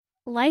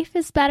Life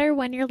is better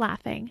when you're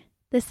laughing.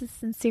 This is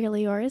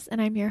Sincerely Yours,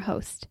 and I'm your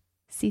host,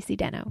 Cece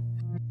Deno.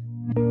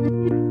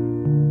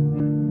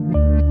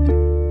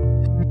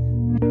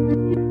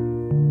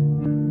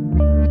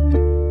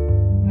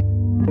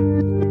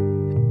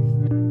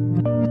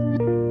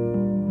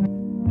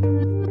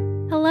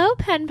 Hello,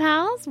 pen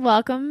pals.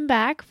 Welcome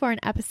back for an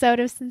episode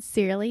of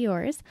Sincerely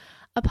Yours,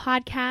 a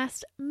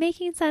podcast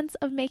making sense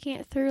of making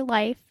it through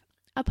life,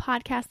 a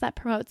podcast that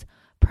promotes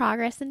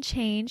progress and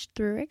change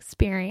through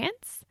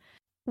experience.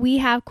 We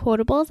have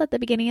quotables at the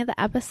beginning of the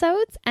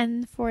episodes,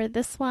 and for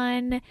this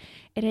one,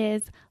 it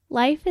is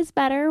life is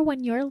better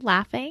when you're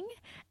laughing,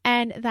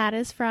 and that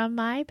is from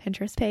my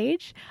Pinterest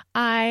page.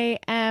 I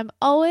am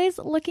always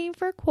looking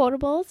for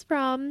quotables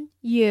from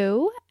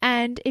you,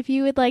 and if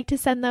you would like to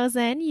send those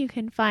in, you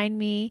can find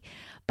me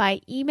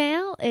by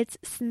email. It's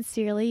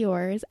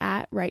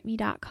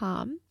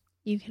sincerelyyours@writeme.com.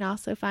 You can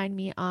also find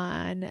me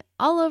on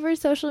all over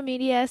social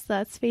media, so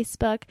that's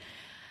Facebook,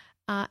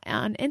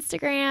 on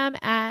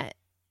Instagram at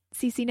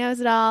CC Knows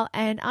It All,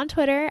 and on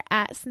Twitter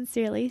at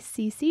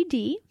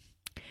SincerelyCCD.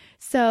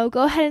 So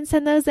go ahead and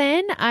send those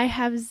in. I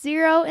have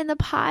 0 in the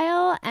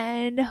pile,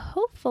 and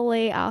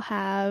hopefully I'll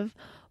have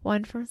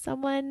one from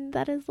someone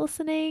that is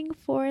listening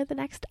for the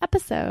next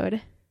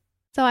episode.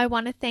 So I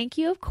want to thank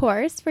you, of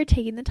course, for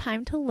taking the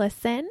time to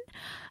listen.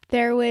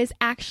 There was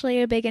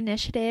actually a big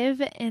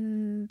initiative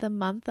in the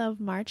month of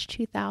March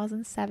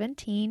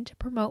 2017 to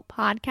promote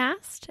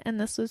podcast, and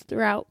this was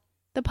throughout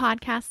the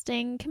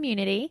podcasting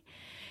community.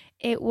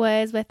 It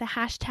was with the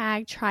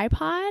hashtag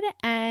tripod,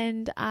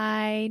 and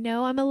I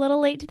know I'm a little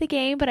late to the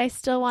game, but I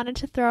still wanted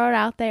to throw it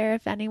out there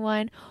if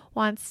anyone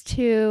wants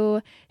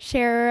to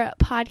share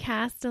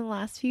podcasts in the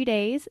last few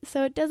days.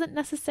 So it doesn't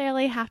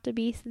necessarily have to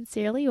be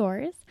Sincerely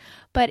Yours,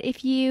 but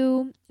if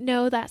you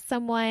know that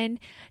someone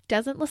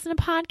doesn't listen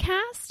to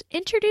podcasts,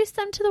 introduce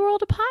them to the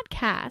world of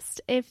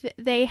podcasts. If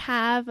they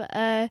have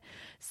a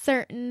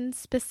certain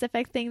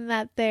specific thing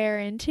that they're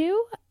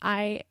into,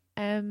 I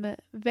am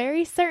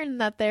very certain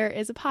that there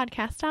is a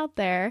podcast out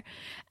there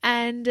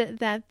and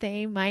that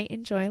they might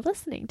enjoy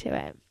listening to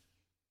it.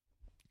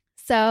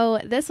 So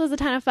this was a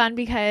ton of fun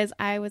because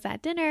I was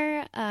at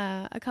dinner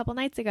a couple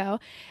nights ago,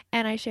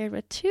 and I shared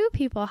with 2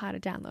 people how to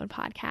download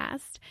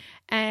podcast.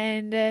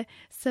 And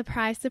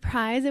surprise,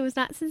 surprise, it was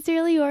not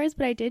Sincerely Yours,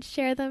 but I did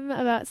share them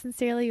about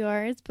Sincerely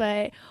Yours.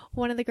 But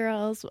one of the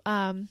girls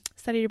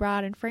studied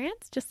abroad in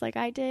France, just like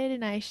I did,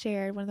 and I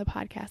shared one of the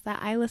podcasts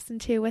that I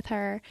listened to with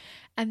her.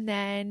 And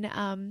then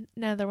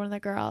another one of the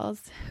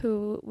girls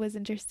who was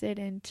interested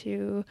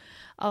into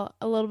a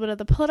little bit of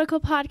the political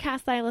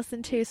podcast that I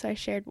listened to, so I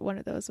shared one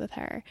of those with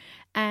her.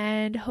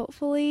 And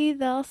hopefully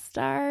they'll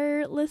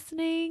start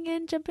listening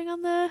and jumping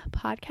on the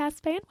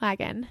podcast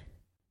bandwagon.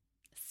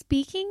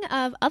 Speaking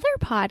of other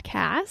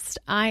podcasts,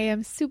 I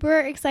am super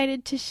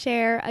excited to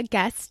share a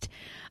guest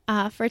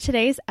for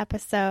today's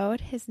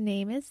episode. His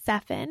name is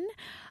Zephin.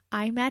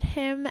 I met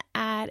him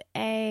at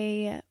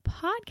a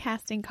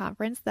podcasting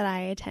conference that I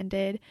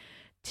attended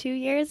 2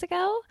 years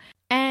ago,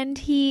 and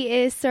he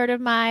is sort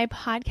of my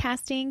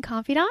podcasting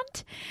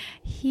confidant.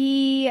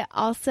 He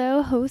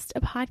also hosts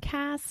a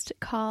podcast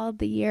called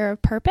The Year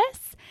of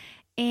Purpose,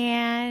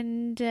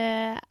 and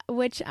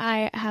which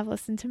I have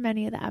listened to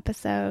many of the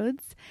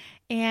episodes.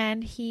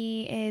 And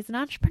he is an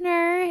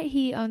entrepreneur.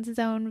 He owns his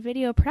own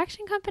video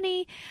production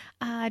company,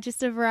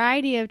 just a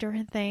variety of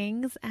different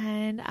things.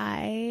 And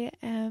I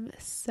am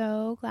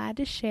so glad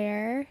to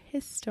share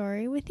his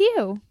story with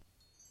you.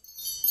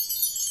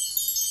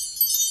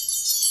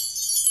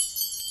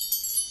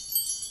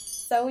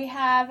 So we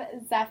have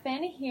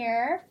Zephin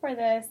here for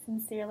the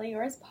Sincerely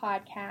Yours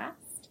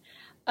podcast.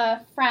 A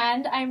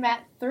friend I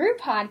met through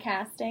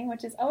podcasting,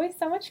 which is always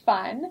so much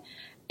fun.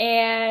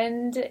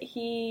 And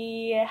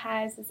he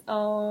has his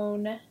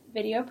own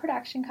video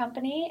production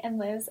company and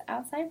lives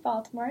outside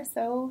Baltimore.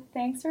 So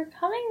thanks for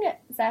coming,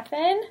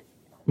 Zephin.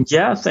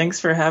 Yeah, thanks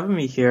for having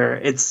me here.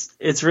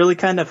 It's really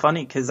kind of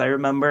funny because I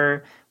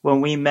remember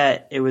when we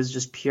met, it was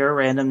just pure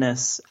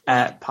randomness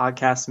at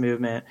Podcast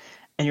Movement.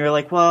 And you were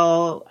like,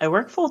 well, I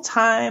work full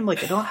time.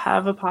 Like, I don't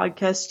have a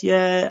podcast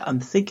yet.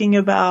 I'm thinking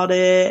about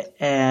it.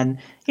 And,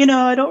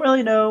 I don't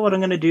really know what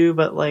I'm going to do.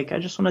 But, like, I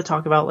just want to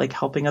talk about, like,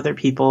 helping other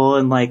people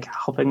and, like,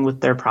 helping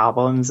with their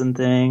problems and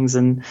things.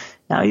 And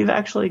now you've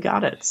actually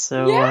got it.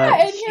 So,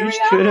 yeah, and here huge we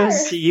are.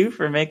 kudos to you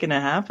for making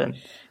it happen.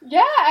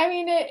 Yeah, I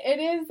mean, it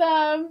is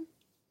a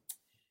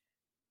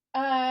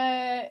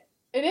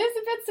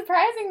bit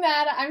surprising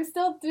that I'm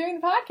still doing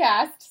the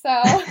podcast.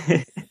 So.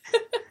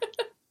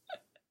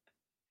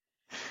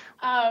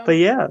 But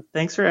yeah,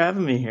 thanks for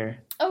having me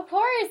here. Of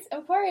course.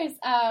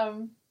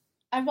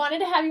 I wanted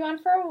to have you on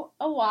for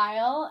a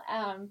while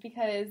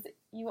because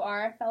you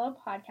are a fellow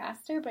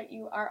podcaster, but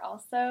you are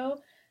also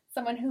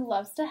someone who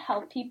loves to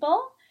help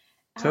people.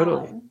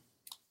 Totally.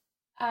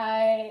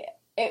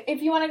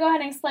 If you want to go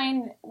ahead and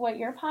explain what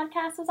your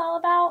podcast is all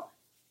about.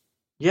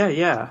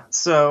 Yeah.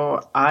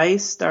 So I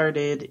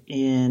started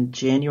in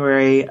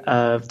January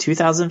of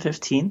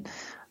 2015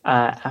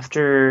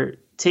 after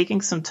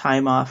taking some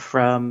time off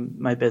from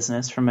my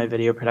business, from my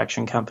video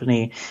production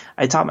company.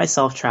 I taught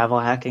myself travel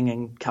hacking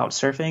and couch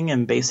surfing,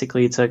 and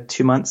basically took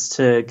 2 months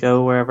to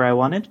go wherever I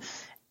wanted.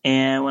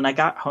 And when I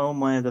got home,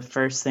 one of the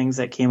first things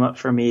that came up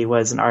for me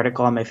was an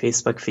article on my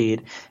Facebook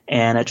feed.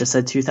 And it just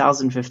said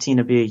 2015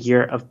 would be a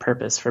year of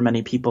purpose for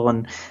many people.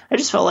 And I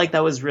just felt like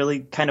that was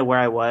really kind of where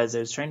I was. I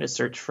was trying to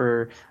search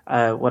for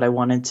what I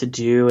wanted to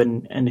do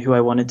and who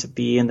I wanted to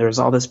be. And there was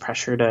all this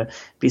pressure to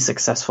be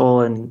successful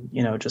and,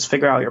 just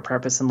figure out your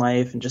purpose in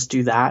life and just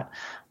do that.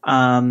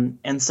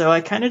 And so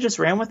I kind of just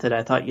ran with it.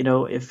 I thought,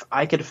 if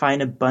I could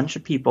find a bunch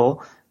of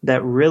people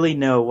that really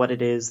know what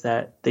it is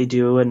that they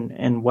do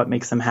and what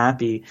makes them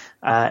happy,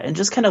 and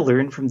just kind of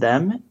learn from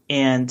them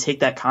and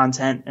take that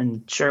content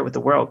and share it with the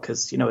world.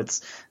 Because,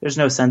 there's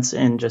no sense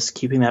in just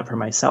keeping that for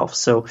myself.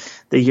 So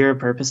the Year of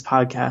Purpose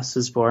podcast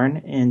was born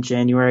in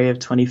January of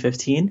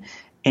 2015.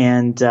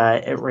 And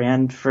it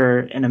ran for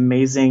an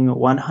amazing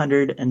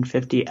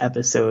 150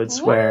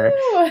 episodes. Woo! Where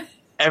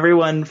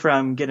everyone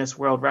from Guinness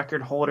World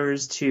Record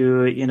holders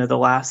to, the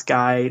last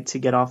guy to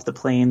get off the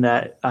plane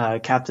that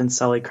Captain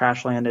Sully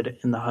crash landed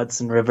in the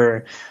Hudson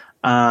River.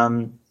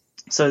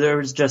 So there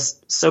was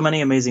just so many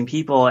amazing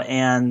people.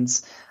 And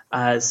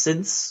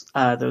since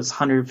those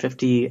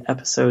 150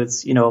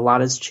 episodes, a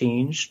lot has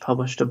changed.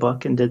 Published a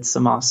book and did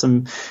some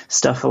awesome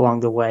stuff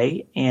along the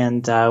way.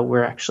 And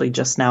we're actually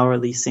just now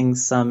releasing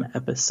some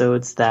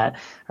episodes that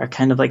are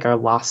kind of like our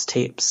lost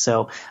tapes.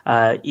 So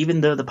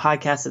even though the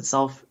podcast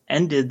itself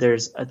ended,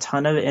 there's a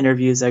ton of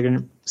interviews that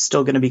are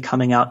still going to be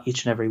coming out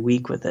each and every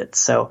week with it.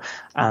 So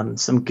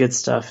some good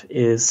stuff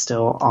is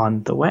still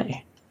on the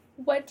way.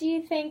 What do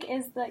you think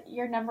is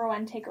your number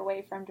one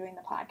takeaway from doing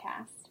the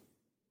podcast?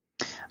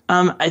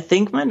 I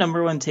think my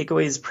number one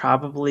takeaway is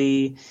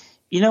probably,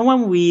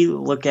 when we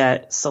look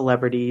at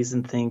celebrities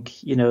and think,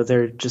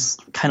 they're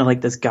just kind of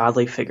like this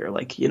godly figure,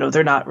 like,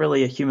 they're not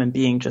really a human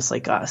being just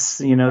like us.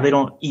 They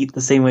don't eat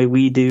the same way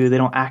we do. They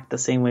don't act the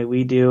same way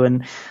we do.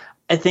 And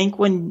I think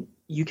when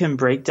you can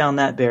break down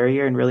that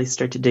barrier and really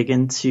start to dig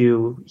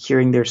into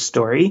hearing their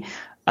story,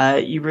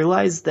 you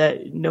realize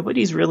that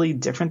nobody's really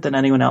different than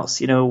anyone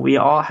else. We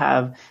all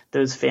have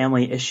those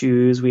family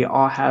issues. We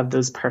all have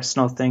those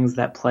personal things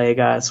that plague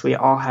us. We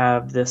all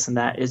have this and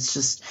that. It's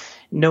just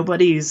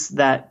nobody's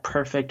that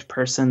perfect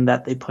person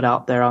that they put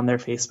out there on their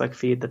Facebook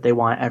feed that they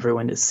want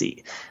everyone to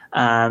see.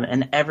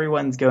 And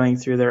everyone's going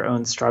through their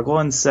own struggle.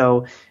 And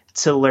so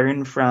to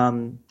learn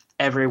from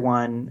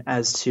everyone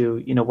as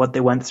to, what they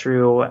went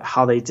through,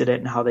 how they did it,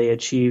 and how they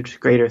achieved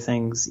greater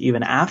things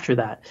even after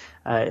that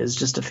is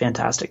just a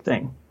fantastic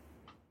thing.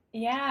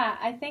 Yeah,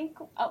 I think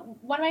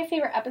one of my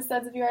favorite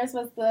episodes of yours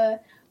was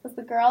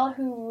the girl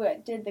who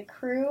did the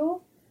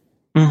crew.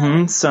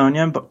 Mm-hmm.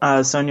 Sonia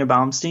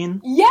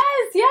Baumstein.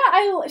 Yes,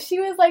 yeah,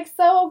 she was like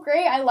so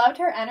great. I loved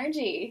her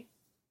energy.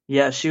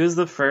 Yeah, she was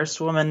the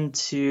first woman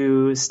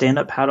to stand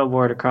up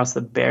paddleboard across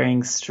the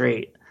Bering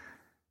Strait.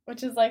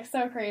 Which is like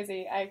so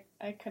crazy. I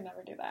could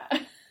never do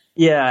that.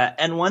 Yeah,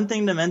 and one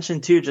thing to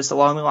mention too, just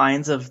along the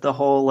lines of the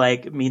whole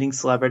like meeting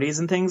celebrities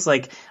and things,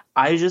 like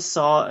I just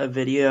saw a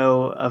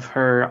video of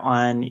her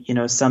on,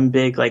 some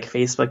big like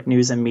Facebook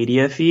news and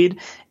media feed,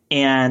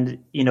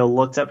 and,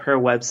 looked up her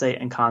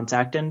website and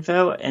contact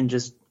info and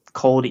just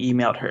cold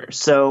emailed her.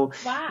 So,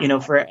 wow.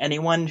 For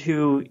anyone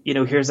who,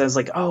 hears as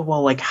like, oh,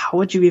 well, like, how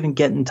would you even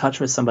get in touch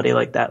with somebody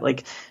like that?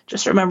 Like,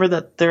 just remember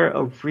that they're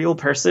a real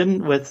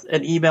person with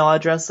an email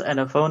address and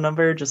a phone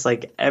number, just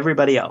like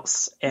everybody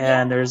else.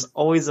 And there's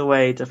always a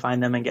way to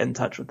find them and get in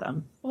touch with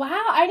them. Wow.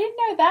 I didn't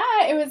know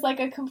that. It was like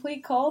a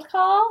complete cold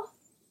call.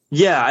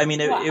 Yeah, I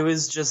mean, it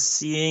was just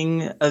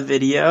seeing a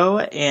video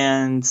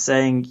and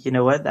saying, you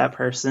know what, that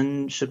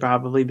person should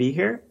probably be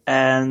here,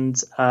 and,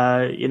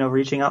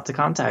 reaching out to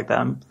contact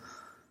them.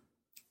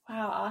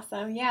 Wow,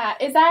 awesome. Yeah.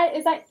 Is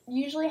that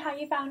usually how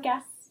you found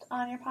guests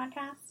on your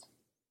podcast?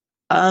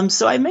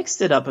 So I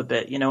mixed it up a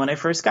bit. When I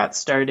first got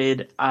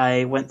started,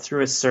 I went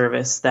through a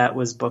service that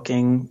was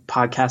booking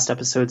podcast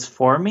episodes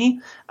for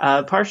me,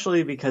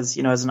 partially because,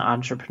 as an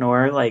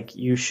entrepreneur, like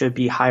you should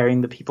be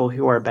hiring the people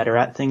who are better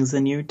at things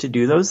than you to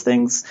do those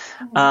things,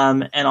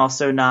 and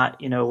also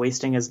not,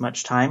 wasting as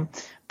much time.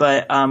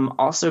 But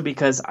also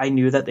because I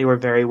knew that they were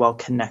very well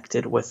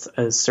connected with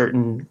a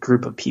certain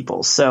group of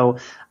people. So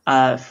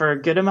for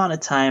a good amount of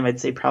time, I'd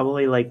say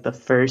probably like the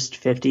first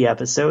 50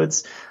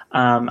 episodes,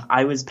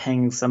 I was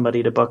paying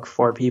somebody to book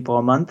 4 people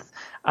a month.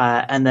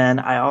 And then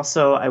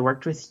I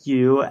worked with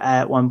you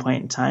at one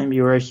point in time.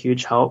 You were a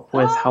huge help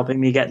with helping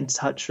me get in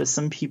touch with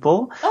some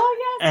people.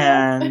 Oh, yes.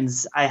 And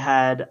I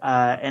had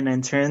an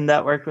intern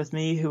that worked with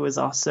me who was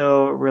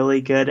also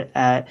really good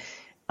at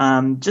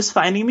just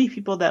finding me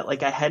people that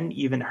like I hadn't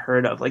even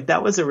heard of. Like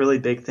that was a really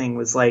big thing,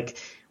 was like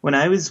when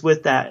I was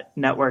with that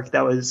network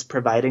that was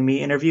providing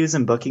me interviews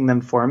and booking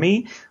them for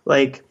me,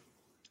 like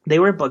they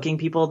were booking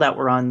people that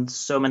were on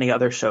so many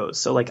other shows.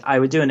 So like I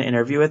would do an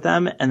interview with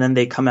them and then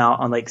they come out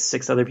on like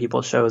 6 other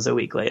people's shows a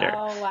week later.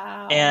 Oh,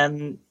 wow.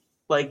 And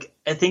like,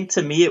 I think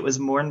to me, it was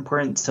more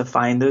important to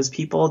find those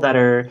people that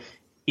are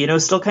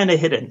still kind of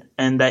hidden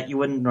and that you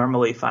wouldn't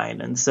normally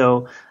find. And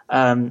so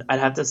I'd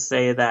have to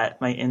say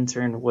that my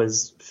intern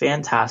was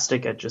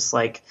fantastic at just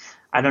like,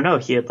 I don't know,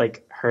 he had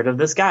like heard of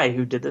this guy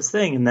who did this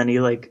thing and then he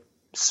like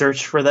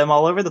searched for them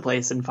all over the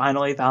place and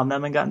finally found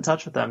them and got in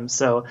touch with them.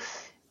 So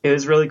it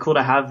was really cool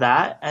to have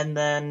that. And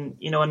then,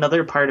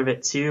 another part of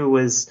it too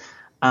was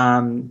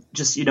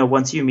just,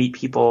 once you meet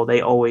people,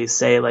 they always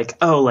say like,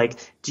 oh, like,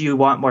 do you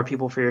want more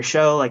people for your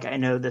show? Like, I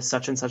know this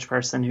such and such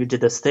person who did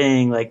this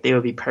thing, like they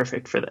would be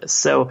perfect for this.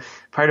 So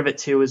part of it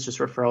too was just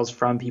referrals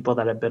from people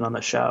that have been on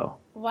the show.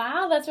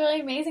 Wow, that's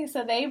really amazing.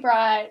 So they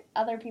brought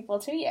other people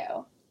to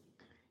you.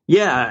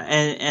 Yeah,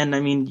 and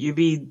I mean, you'd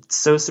be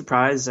so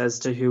surprised as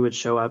to who would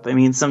show up. I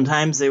mean,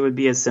 sometimes it would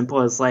be as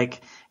simple as like,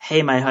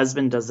 hey, my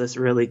husband does this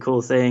really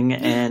cool thing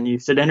and you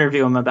should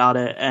interview him about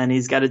it. And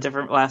he's got a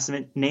different last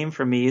name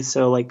from me.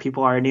 So like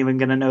people aren't even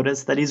going to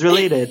notice that he's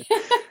related.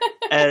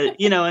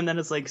 And then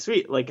it's like,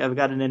 sweet, like I've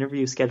got an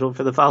interview scheduled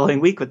for the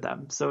following week with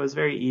them. So it was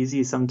very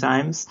easy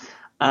sometimes.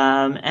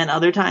 And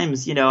other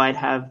times, I'd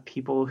have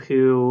people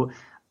who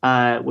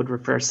would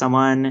refer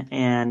someone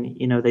and,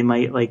 they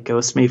might like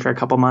ghost me for a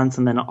couple months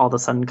and then all of a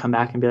sudden come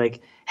back and be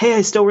like, hey,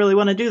 I still really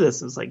want to do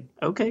this. It's like,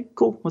 okay,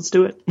 cool. Let's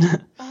do it.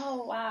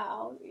 Oh,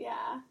 wow. Yeah.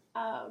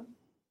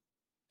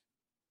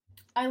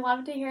 I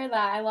love to hear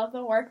that. I love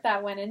the work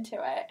that went into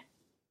it.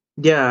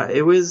 Yeah,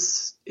 it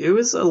was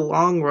a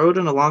long road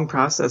and a long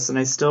process and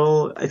I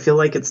feel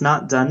like it's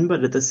not done,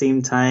 but at the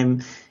same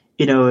time,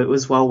 it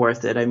was well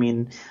worth it. I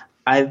mean,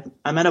 I'm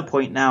at a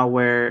point now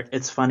where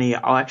it's funny.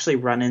 I'll actually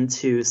run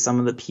into some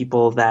of the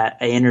people that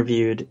I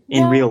interviewed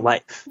in real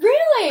life.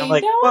 Really? I'm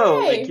like, no whoa,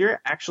 way. like you're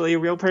actually a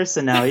real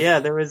person now. Yeah,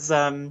 there's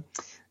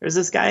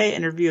this guy I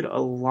interviewed a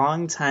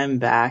long time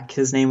back.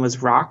 His name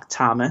was Rock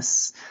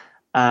Thomas.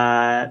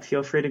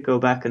 Feel free to go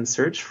back and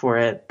search for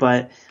it.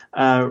 But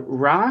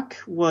Rock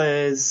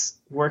was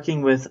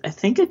working with, I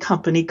think, a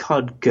company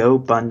called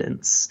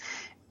GoBundance.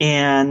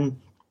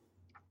 And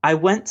I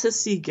went to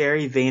see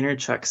Gary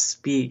Vaynerchuk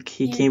speak.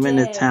 He came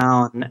into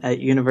town at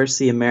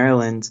University of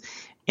Maryland,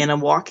 and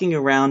I'm walking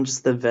around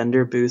just the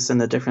vendor booths and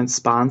the different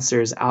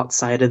sponsors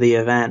outside of the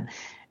event.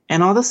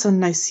 And all of a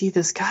sudden I see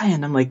this guy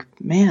and I'm like,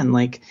 man,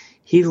 like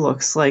he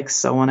looks like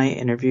someone I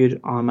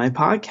interviewed on my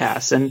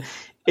podcast. And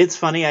it's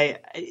funny. I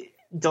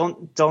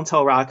don't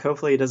tell Rock.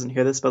 Hopefully he doesn't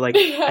hear this, but like,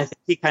 I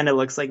think he kind of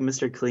looks like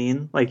Mr.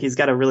 Clean. Like he's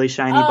got a really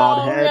shiny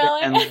bald head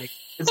really? and like,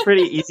 it's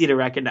pretty easy to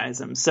recognize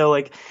him. So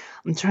like,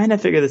 I'm trying to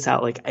figure this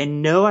out. Like, I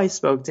know I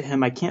spoke to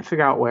him. I can't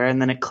figure out where.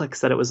 And then it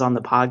clicks that it was on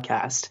the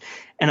podcast.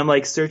 And I'm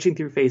like searching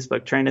through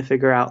Facebook, trying to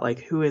figure out like,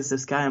 who is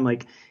this guy? I'm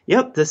like,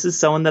 yep, this is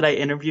someone that I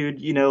interviewed,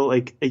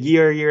 like a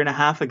year and a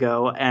half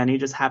ago. And he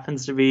just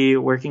happens to be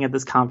working at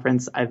this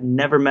conference. I've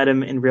never met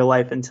him in real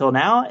life until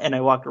now. And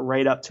I walked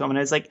right up to him and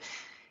I was like,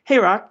 hey,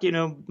 Rock,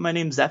 my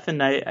name's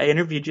Zephan. I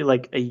interviewed you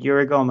like a year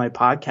ago on my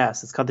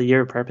podcast. It's called the Year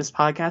of Purpose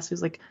podcast. He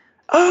was like,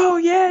 oh,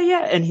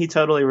 yeah. And he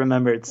totally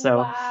remembered. So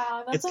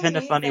wow, it's kind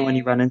of funny when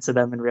you run into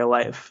them in real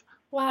life.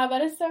 Wow,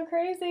 that is so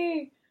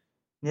crazy.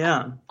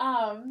 Yeah.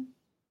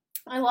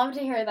 I love to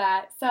hear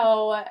that.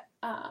 So,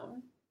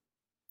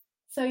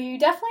 so you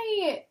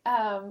definitely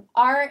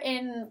are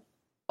in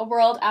a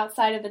world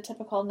outside of the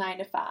typical 9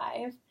 to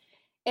 5.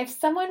 If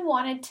someone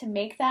wanted to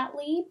make that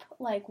leap,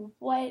 like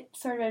what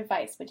sort of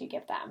advice would you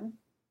give them?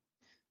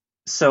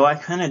 So I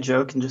kind of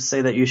joke and just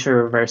say that you should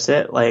reverse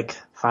it, like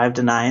 5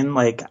 to 9.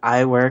 Like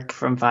I work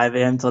from 5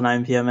 a.m. till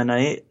 9 p.m. at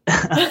night.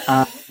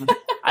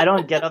 I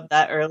don't get up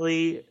that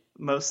early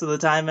most of the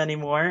time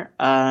anymore.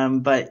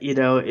 But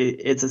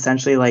it's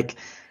essentially like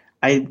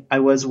I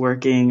was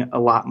working a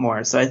lot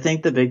more. So I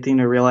think the big thing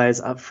to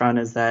realize up front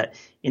is that,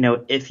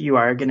 if you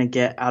are going to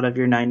get out of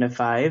your 9 to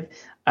 5,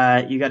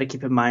 you got to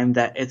keep in mind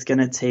that it's going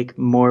to take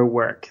more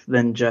work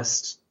than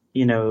just,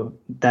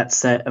 that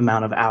set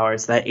amount of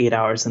hours, that 8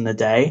 hours in the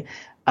day.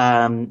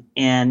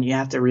 And you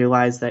have to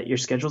realize that your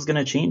schedule is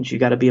going to change. You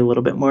got to be a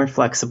little bit more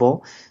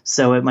flexible.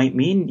 So it might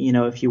mean,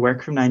 if you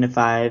work from 9 to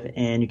 5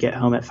 and you get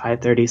home at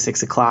 5:30,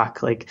 6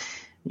 o'clock, like,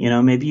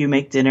 maybe you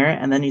make dinner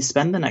and then you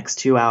spend the next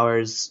 2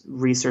 hours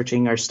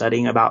researching or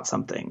studying about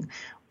something.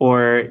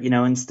 Or,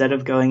 instead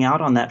of going out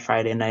on that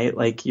Friday night,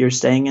 like you're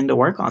staying in to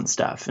work on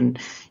stuff and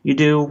you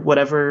do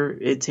whatever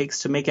it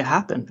takes to make it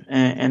happen.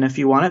 And if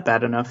you want it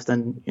bad enough,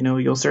 then,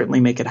 you'll certainly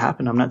make it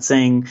happen. I'm not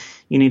saying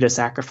you need to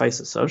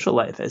sacrifice a social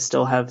life. I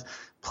still have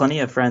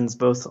plenty of friends,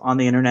 both on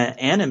the internet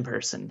and in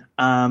person.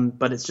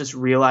 But it's just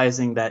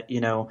realizing that,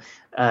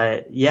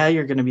 yeah,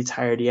 you're going to be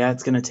tired. Yeah,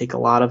 it's going to take a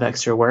lot of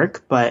extra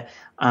work, but,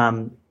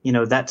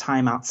 that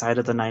time outside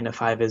of the 9 to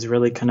 5 is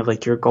really kind of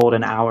like your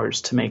golden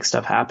hours to make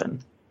stuff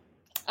happen.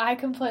 I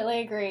completely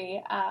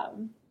agree.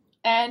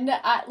 And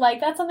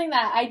that's something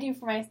that I do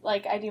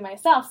I do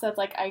myself. So it's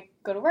like I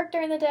go to work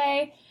during the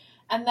day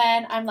and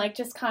then I'm like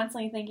just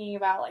constantly thinking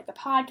about like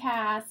my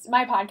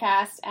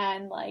podcast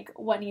and like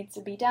what needs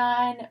to be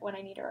done when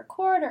I need to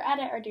record or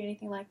edit or do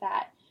anything like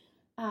that.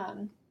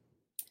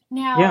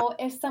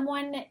 If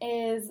someone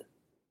is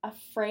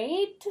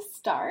afraid to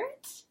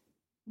start,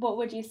 what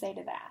would you say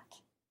to that?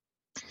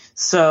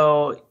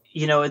 So,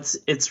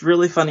 it's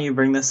really funny you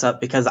bring this up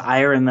because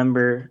I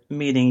remember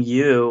meeting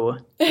you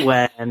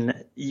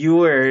when you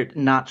were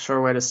not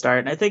sure where to start.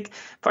 And I think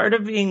part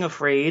of being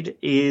afraid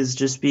is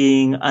just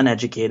being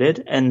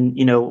uneducated. And,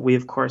 we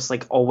of course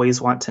like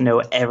always want to know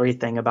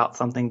everything about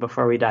something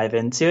before we dive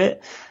into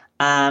it.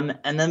 And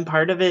then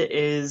part of it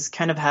is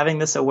kind of having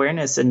this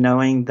awareness and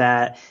knowing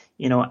that,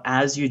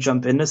 as you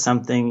jump into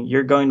something,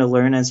 you're going to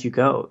learn as you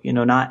go.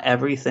 Not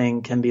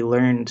everything can be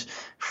learned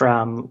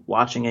from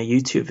watching a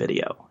YouTube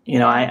video.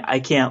 I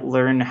can't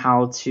learn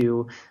how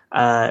to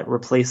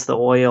replace the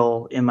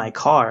oil in my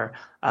car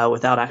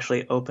without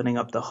actually opening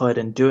up the hood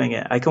and doing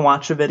it. I can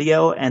watch a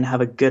video and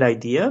have a good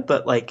idea,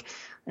 but like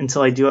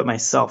until I do it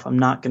myself, I'm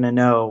not going to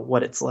know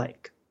what it's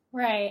like.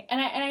 Right. And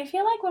I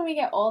feel like when we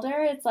get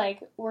older, it's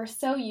like we're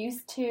so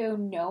used to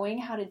knowing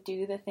how to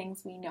do the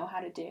things we know how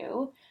to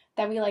do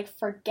that we like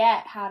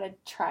forget how to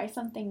try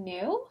something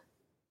new.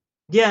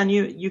 Yeah, and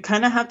you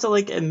kind of have to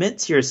like admit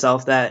to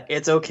yourself that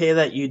it's okay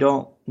that you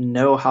don't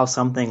know how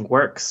something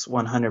works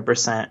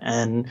 100%,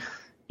 and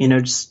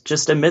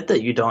just admit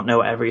that you don't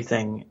know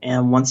everything.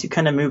 And once you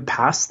kind of move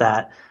past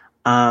that,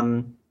 I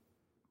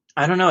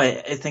don't know,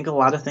 I think a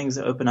lot of things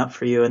open up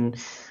for you, and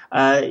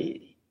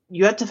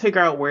you have to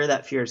figure out where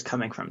that fear is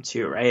coming from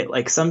too, right?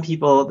 Like some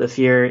people, the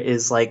fear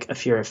is like a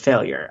fear of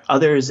failure.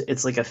 Others,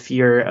 it's like a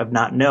fear of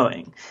not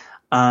knowing.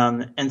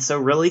 And so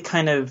really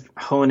kind of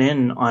hone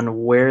in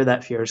on where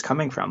that fear is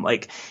coming from.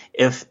 Like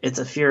if it's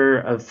a fear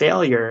of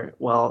failure,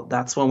 well,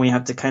 that's when we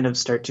have to kind of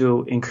start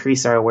to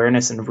increase our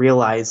awareness and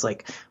realize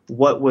like,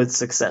 what would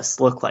success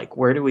look like?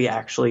 Where do we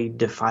actually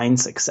define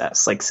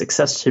success? Like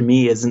success to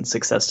me isn't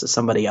success to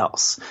somebody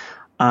else.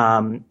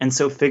 And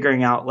so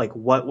figuring out like,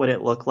 what would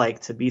it look like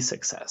to be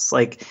success?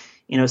 Like,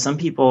 some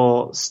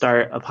people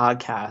start a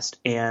podcast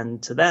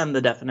and to them,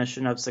 the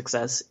definition of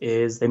success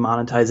is they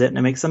monetize it and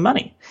it makes them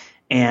money.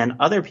 And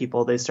other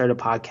people, they start a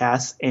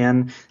podcast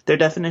and their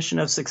definition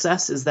of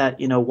success is that,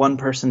 one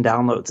person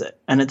downloads it.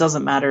 And it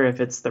doesn't matter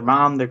if it's their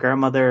mom, their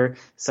grandmother,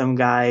 some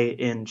guy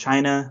in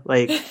China,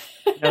 like,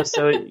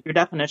 so your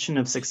definition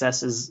of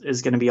success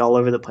is going to be all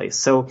over the place.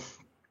 So,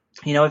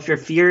 if your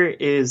fear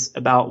is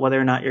about whether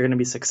or not you're going to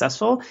be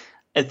successful,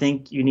 I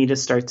think you need to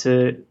start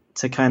to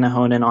kind of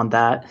hone in on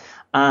that.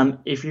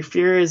 If your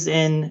fear is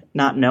in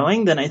not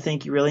knowing, then I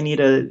think you really need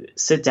to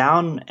sit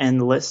down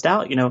and list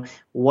out,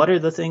 what are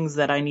the things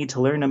that I need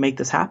to learn to make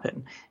this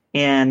happen?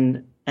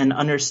 And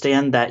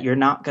understand that you're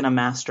not going to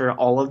master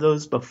all of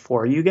those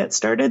before you get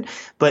started,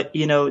 but,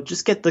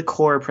 just get the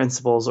core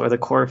principles or the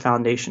core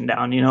foundation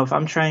down. If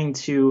I'm trying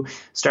to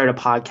start a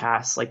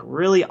podcast, like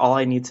really all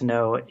I need to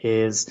know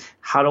is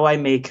how do I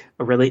make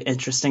a really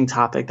interesting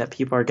topic that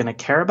people are going to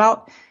care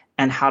about?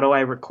 And how do I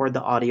record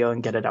the audio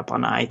and get it up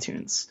on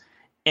iTunes?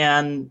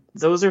 And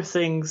those are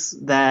things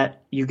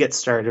that you get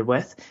started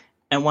with.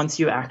 And once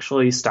you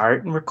actually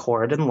start and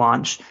record and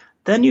launch,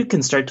 then you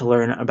can start to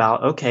learn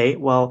about, okay,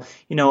 well,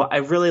 I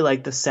really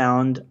like the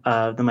sound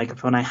of the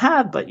microphone I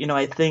have, but,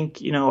 I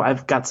think,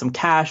 I've got some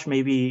cash.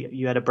 Maybe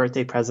you had a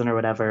birthday present or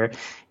whatever,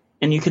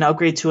 and you can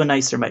upgrade to a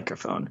nicer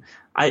microphone.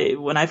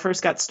 When I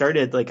first got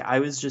started, like I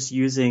was just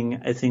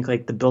using, I think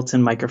like the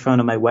built-in microphone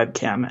on my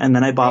webcam. And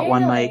then I bought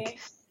one mic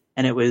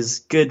and it was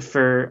good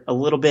for a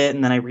little bit.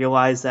 And then I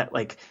realized that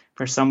like,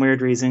 for some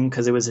weird reason,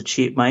 because it was a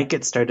cheap mic,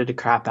 it started to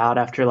crap out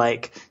after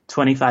like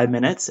 25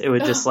 minutes. It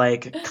would just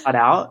like cut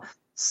out.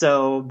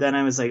 So then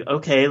I was like,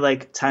 okay,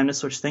 like time to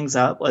switch things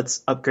up.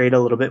 Let's upgrade a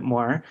little bit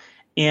more.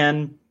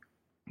 And,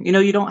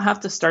 you don't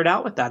have to start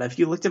out with that. If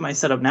you looked at my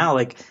setup now,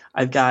 like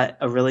I've got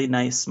a really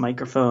nice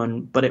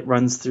microphone, but it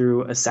runs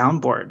through a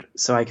soundboard.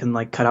 So I can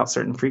like cut out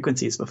certain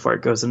frequencies before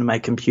it goes into my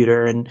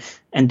computer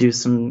and do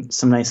some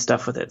nice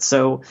stuff with it.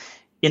 So,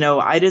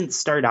 I didn't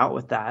start out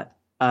with that.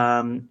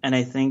 And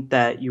I think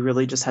that you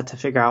really just had to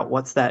figure out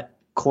what's that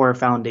core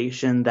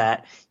foundation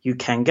that you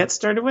can get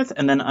started with,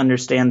 and then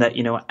understand that,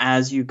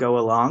 as you go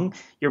along,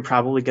 you're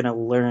probably going to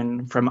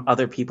learn from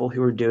other people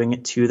who are doing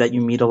it too that you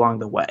meet along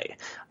the way.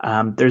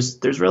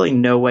 There's really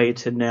no way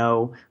to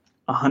know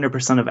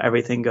 100% of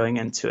everything going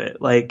into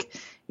it. Like,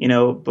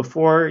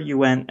 before you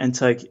went and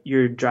took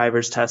your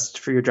driver's test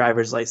for your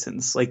driver's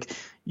license, like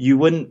you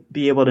wouldn't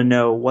be able to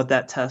know what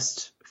that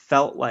test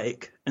felt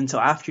like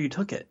until after you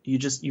took it.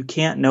 You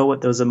can't know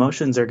what those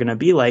emotions are going to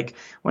be like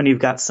when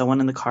you've got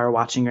someone in the car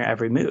watching your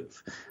every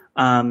move.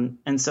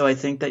 And so I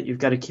think that you've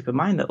got to keep in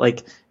mind that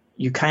like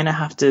you kind of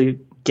have to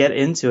get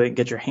into it and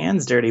get your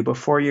hands dirty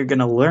before you're going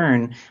to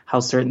learn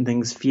how certain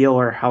things feel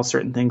or how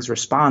certain things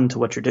respond to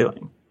what you're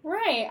doing.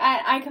 Right.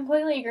 I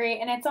completely agree.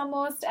 And it's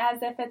almost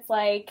as if it's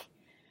like,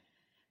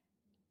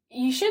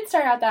 you should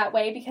start out that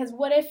way, because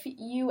what if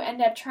you end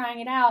up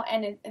trying it out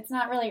and it's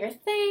not really your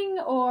thing,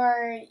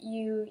 or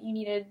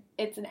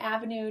it's an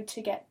avenue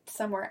to get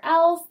somewhere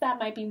else that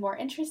might be more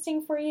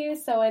interesting for you.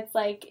 So it's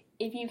like,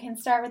 if you can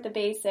start with the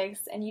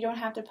basics and you don't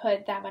have to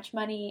put that much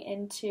money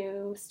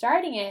into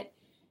starting it,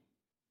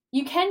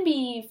 you can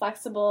be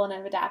flexible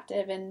and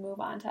adaptive and move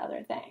on to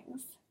other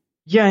things.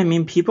 Yeah, I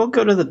mean, people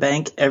go to the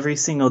bank every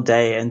single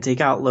day and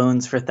take out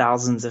loans for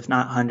thousands, if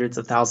not hundreds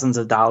of thousands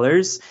of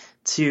dollars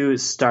to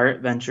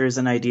start ventures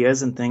and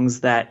ideas and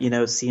things that,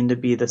 seem to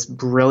be this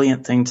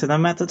brilliant thing to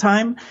them at the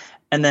time.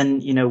 And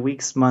then,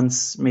 weeks,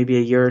 months, maybe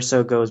a year or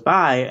so goes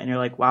by and you're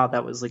like, wow,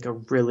 that was like a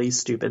really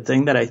stupid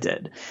thing that I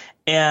did.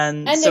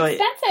 And so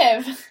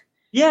expensive.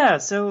 Yeah.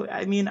 So,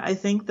 I mean, I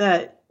think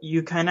that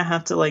you kind of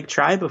have to like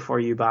try before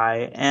you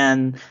buy.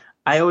 And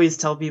I always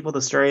tell people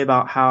the story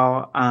about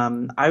how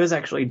I was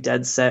actually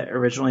dead set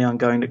originally on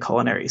going to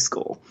culinary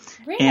school.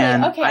 Really?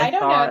 And okay, I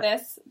don't know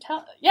this.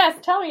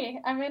 Tell me.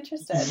 I'm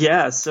interested.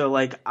 Yeah, so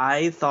like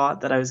I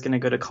thought that I was going to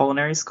go to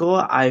culinary school.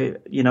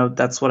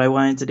 That's what I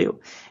wanted to do.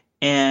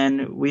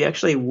 And we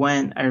actually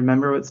went, I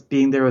remember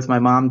being there with my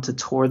mom to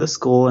tour the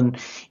school, and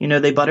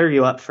they butter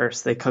you up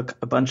first. They cook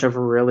a bunch of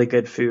really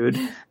good food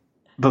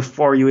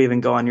before you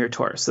even go on your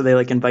tour. So they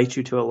like invite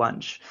you to a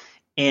lunch.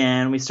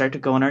 And we started to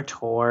go on our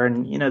tour,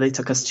 and they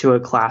took us to a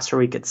class where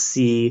we could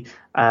see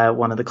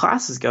one of the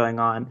classes going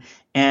on.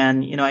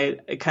 And I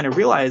kind of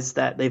realized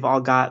that they've all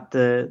got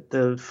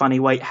the funny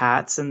white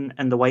hats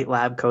and the white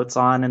lab coats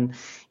on. And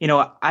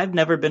I've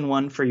never been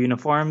one for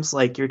uniforms.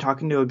 Like, you're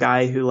talking to a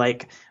guy who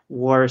like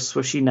wore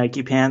swishy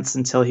Nike pants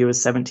until he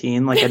was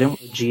 17. Like, I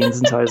didn't wear jeans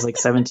until I was like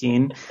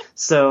 17.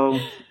 So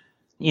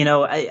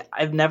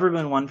I've never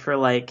been one for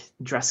like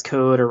dress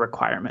code or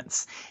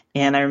requirements.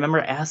 And I remember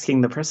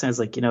asking the person, I was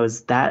like,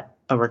 is that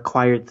a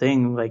required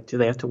thing? Like, do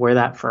they have to wear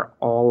that for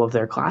all of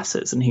their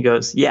classes? And he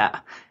goes,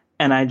 yeah.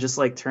 And I just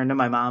like turned to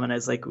my mom and I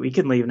was like, we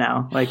can leave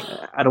now. Like,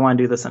 I don't want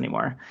to do this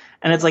anymore.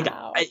 And it's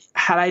Wow. like,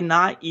 had I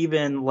not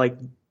even like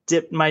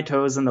dipped my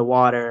toes in the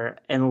water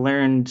and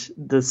learned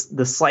the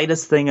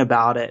slightest thing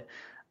about it,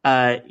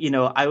 I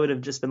would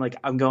have just been like,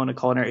 I'm going to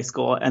culinary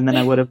school. And then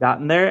I would have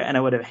gotten there and I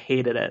would have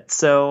hated it.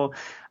 So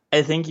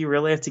I think you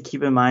really have to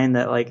keep in mind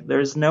that like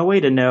there's no way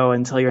to know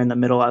until you're in the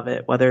middle of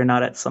it whether or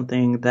not it's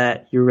something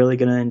that you're really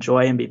going to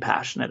enjoy and be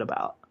passionate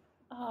about.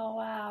 Oh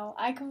wow,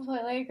 I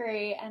completely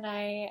agree, and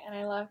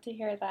I love to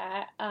hear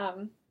that.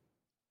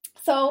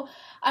 So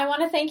I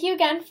want to thank you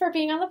again for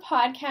being on the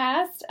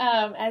podcast.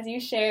 As you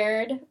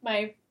shared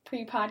my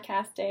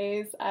pre-podcast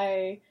days,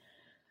 I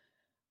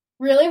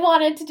really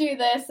wanted to do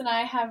this, and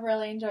I have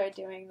really enjoyed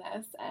doing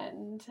this,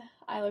 and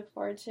I look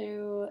forward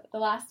to the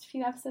last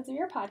few episodes of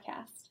your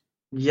podcast.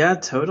 Yeah,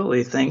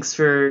 totally. Thanks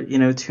for,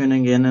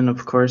 tuning in and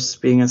of course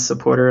being a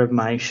supporter of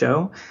my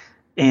show.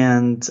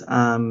 And,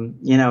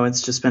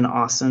 it's just been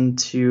awesome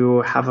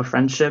to have a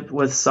friendship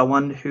with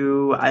someone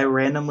who I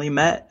randomly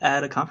met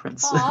at a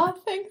conference. Aw,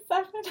 thanks,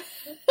 Stefan.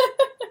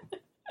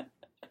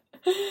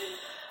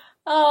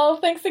 Oh,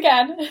 thanks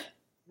again.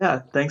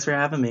 Yeah, thanks for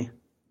having me.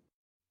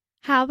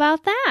 How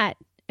about that?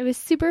 It was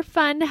super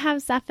fun to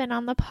have Stefan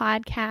on the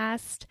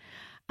podcast.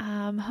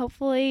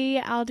 Hopefully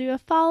I'll do a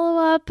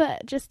follow-up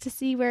just to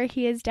see where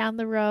he is down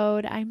the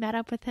road. I met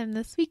up with him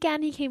this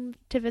weekend. He came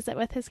to visit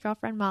with his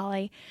girlfriend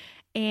Molly,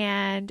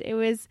 and it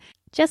was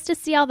just to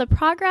see all the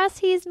progress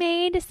he's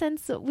made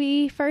since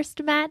we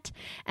first met.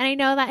 And I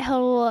know that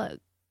he'll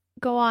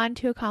go on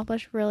to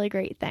accomplish really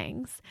great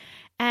things.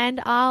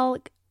 And I'll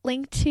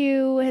link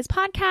to his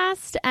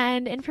podcast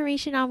and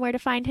information on where to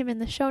find him in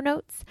the show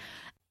notes.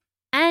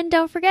 And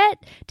don't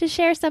forget to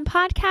share some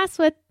podcasts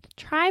with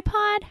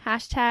Tripod,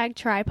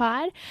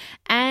 #Tripod,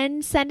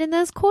 and send in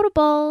those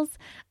quotables.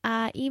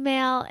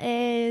 Email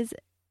is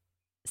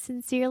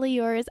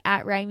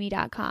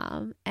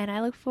sincerelyyours@rhyme.com. And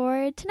I look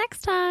forward to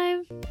next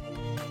time.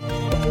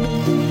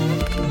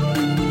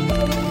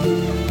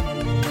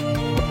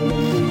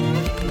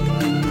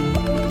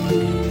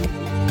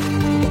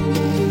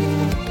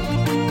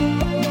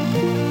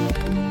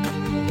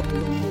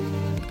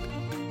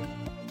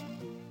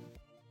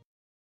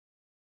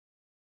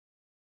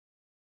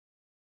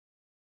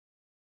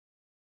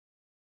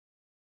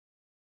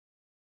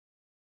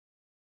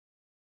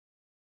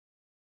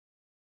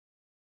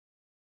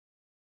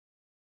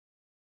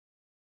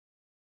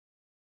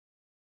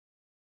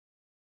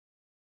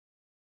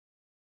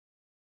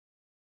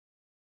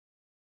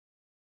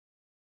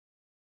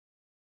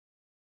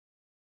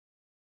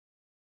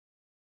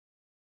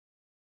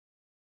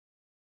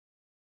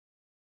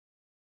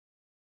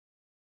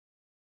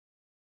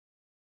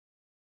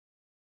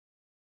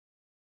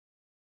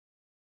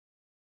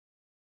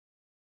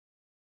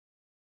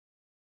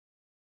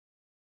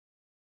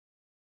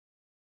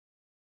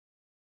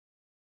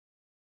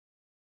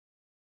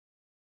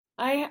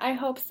 I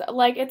hope so.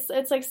 Like it's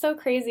like so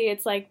crazy.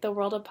 It's like the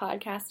world of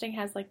podcasting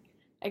has like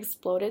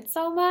exploded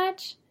so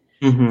much.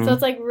 Mm-hmm. So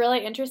it's like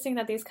really interesting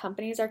that these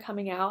companies are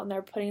coming out and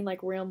they're putting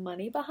like real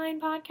money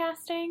behind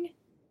podcasting.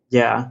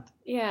 Yeah.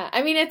 Yeah.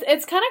 I mean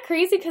it's kind of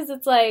crazy because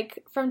it's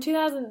like from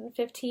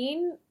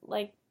 2015,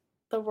 like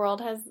the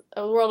world of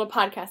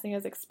podcasting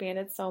has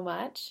expanded so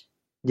much.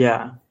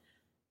 Yeah.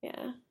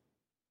 Yeah.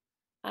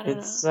 I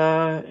don't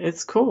know.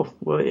 It's cool.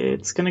 Well,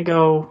 it's gonna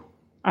go.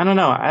 I don't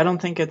know. I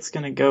don't think it's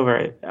gonna go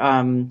very.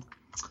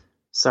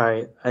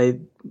 Sorry, I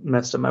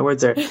messed up my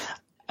words there.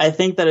 I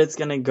think that it's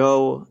gonna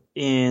go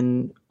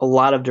in a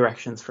lot of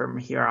directions from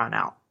here on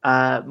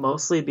out.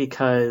 Mostly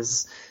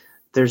because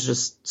there's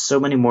just so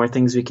many more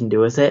things we can do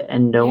with it,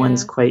 and no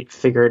one's quite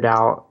figured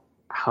out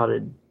how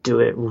to do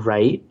it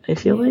right, I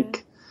feel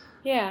like.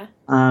 Yeah.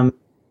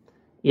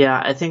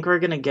 Yeah, I think we're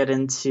going to get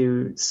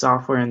into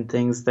software and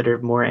things that are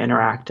more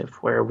interactive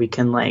where we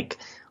can like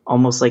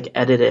almost like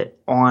edit it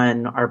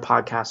on our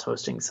podcast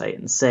hosting site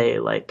and say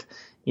like,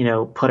 you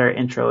know, put our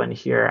intro in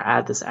here,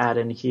 add this ad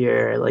in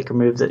here, like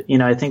remove the, you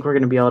know, I think we're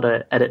going to be able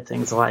to edit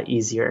things a lot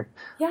easier.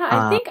 Yeah,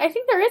 I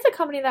think there is a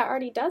company that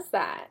already does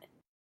that.